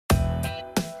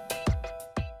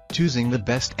Choosing the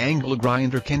best angle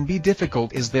grinder can be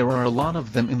difficult as there are a lot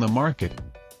of them in the market.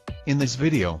 In this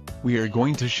video, we are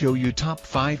going to show you top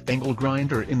 5 angle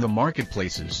grinder in the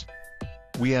marketplaces.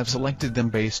 We have selected them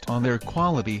based on their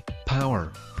quality,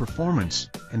 power, performance,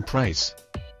 and price.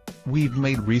 We've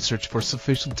made research for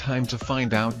sufficient time to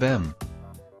find out them.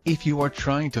 If you are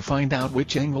trying to find out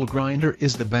which angle grinder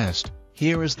is the best,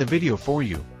 here is the video for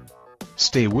you.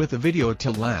 Stay with the video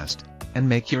till last, and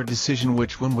make your decision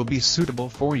which one will be suitable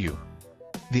for you.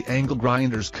 The angle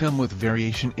grinders come with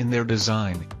variation in their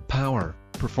design, power,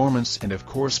 performance and of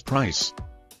course price.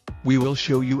 We will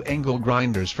show you angle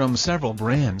grinders from several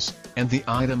brands, and the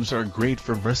items are great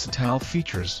for versatile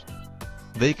features.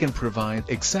 They can provide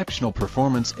exceptional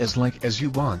performance as you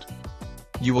want.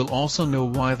 You will also know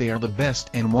why they are the best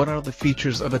and what are the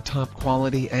features of a top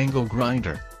quality angle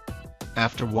grinder.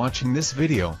 After watching this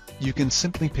video, you can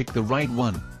simply pick the right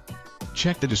one.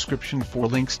 Check the description for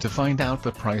links to find out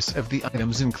the price of the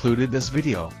items included this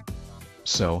video.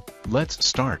 So, let's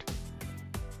start.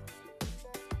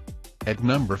 At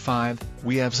number 5,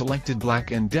 we have selected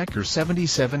Black & Decker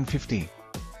 7750.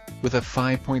 With a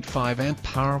 5.5 amp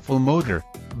powerful motor,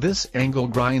 this angle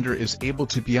grinder is able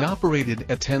to be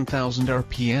operated at 10,000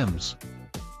 RPMs.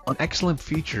 An excellent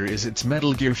feature is its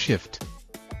metal gear shift.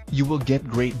 You will get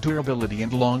great durability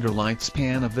and longer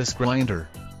lifespan of this grinder.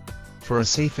 For a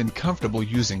safe and comfortable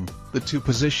using, the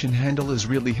 2-position handle is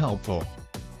really helpful.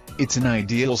 It's an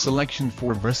ideal selection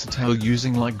for versatile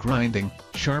using like grinding,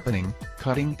 sharpening,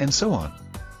 cutting and so on.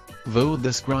 Though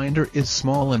this grinder is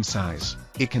small in size,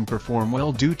 it can perform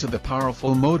well due to the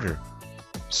powerful motor.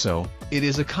 So, it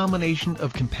is a combination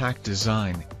of compact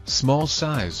design, small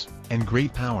size, and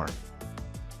great power.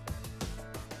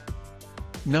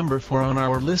 Number 4 on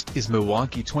our list is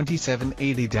Milwaukee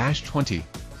 2780-20.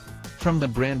 From the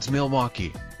brand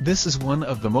Milwaukee, this is one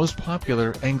of the most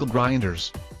popular angle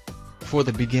grinders. For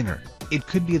the beginner, it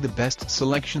could be the best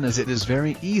selection as it is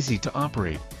very easy to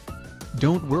operate.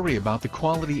 Don't worry about the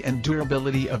quality and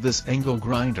durability of this angle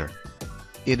grinder.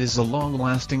 It is a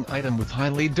long-lasting item with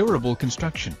highly durable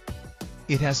construction.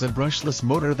 It has a brushless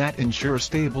motor that ensures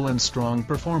stable and strong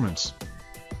performance.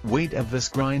 Weight of this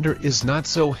grinder is not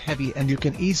so heavy and you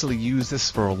can easily use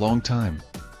this for a long time.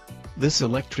 This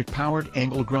electric-powered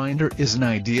angle grinder is an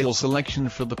ideal selection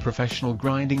for the professional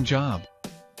grinding job.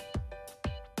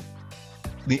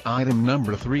 The item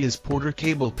number 3 is Porter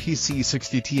Cable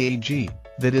PC60TAG,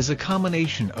 that is a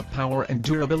combination of power and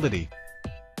durability.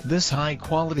 This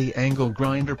high-quality angle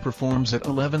grinder performs at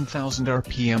 11,000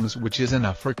 RPMs, which is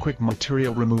enough for quick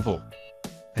material removal.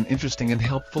 An interesting and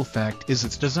helpful fact is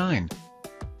its design.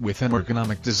 With an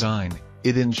ergonomic design,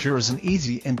 it ensures an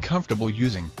easy and comfortable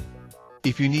using.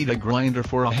 If you need a grinder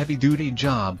for a heavy-duty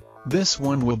job, this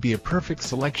one will be a perfect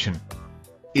selection.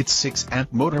 Its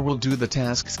 6-amp motor will do the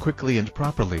tasks quickly and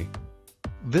properly.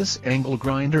 This angle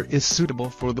grinder is suitable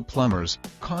for the plumbers,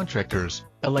 contractors,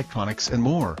 electronics and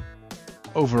more.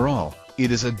 Overall,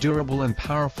 it is a durable and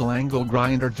powerful angle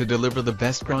grinder to deliver the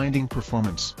best grinding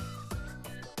performance.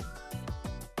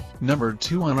 Number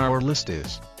 2 on our list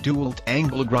is DeWalt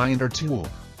Angle Grinder Tool.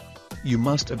 You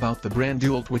must about the brand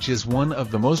DeWalt, which is one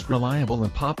of the most reliable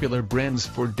and popular brands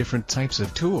for different types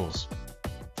of tools.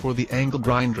 For the angle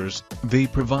grinders, they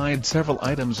provide several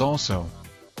items also.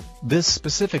 This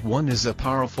specific one is a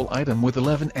powerful item with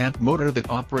 11-amp motor that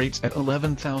operates at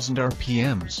 11,000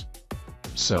 RPMs.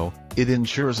 So, it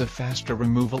ensures a faster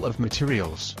removal of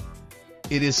materials.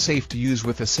 It is safe to use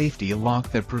with a safety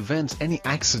lock that prevents any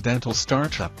accidental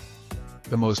startup.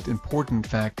 The most important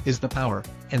fact is the power,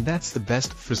 and that's the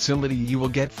best facility you will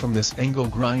get from this angle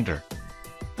grinder.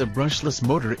 The brushless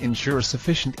motor ensures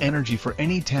sufficient energy for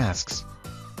any tasks.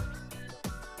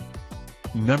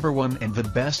 Number 1 and the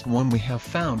best one we have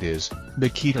found is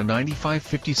Makita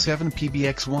 9557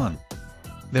 PBX1.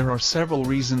 There are several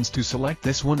reasons to select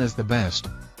this one as the best.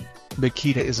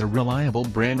 Makita is a reliable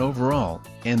brand overall,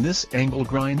 and this angle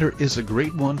grinder is a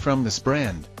great one from this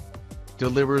brand.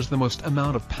 Delivers the most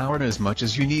amount of power as much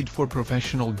as you need for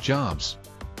professional jobs.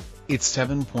 Its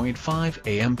 7.5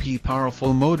 amp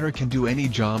powerful motor can do any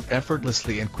job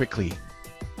effortlessly and quickly.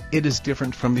 It is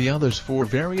different from the others for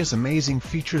various amazing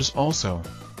features also.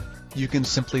 You can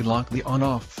simply lock the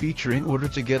on-off feature in order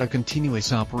to get a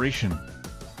continuous operation.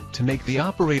 To make the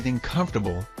operating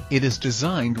comfortable, it is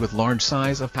designed with large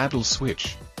size of paddle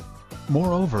switch.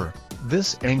 Moreover,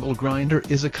 this angle grinder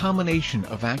is a combination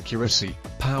of accuracy,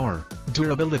 power,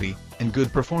 durability, and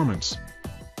good performance.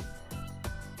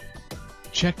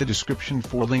 Check the description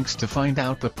for links to find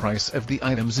out the price of the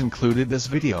items included this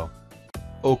video.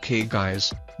 Okay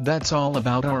guys, that's all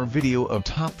about our video of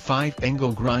top 5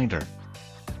 angle grinder.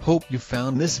 Hope you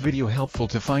found this video helpful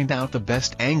to find out the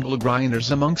best angle grinders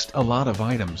amongst a lot of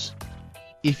items.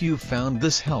 If you found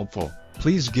this helpful,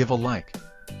 please give a like.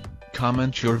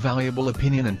 Comment your valuable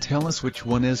opinion and tell us which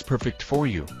one is perfect for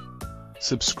you.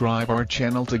 Subscribe our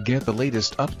channel to get the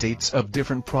latest updates of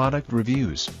different product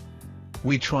reviews.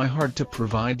 We try hard to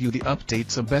provide you the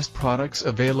updates of best products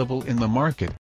available in the market.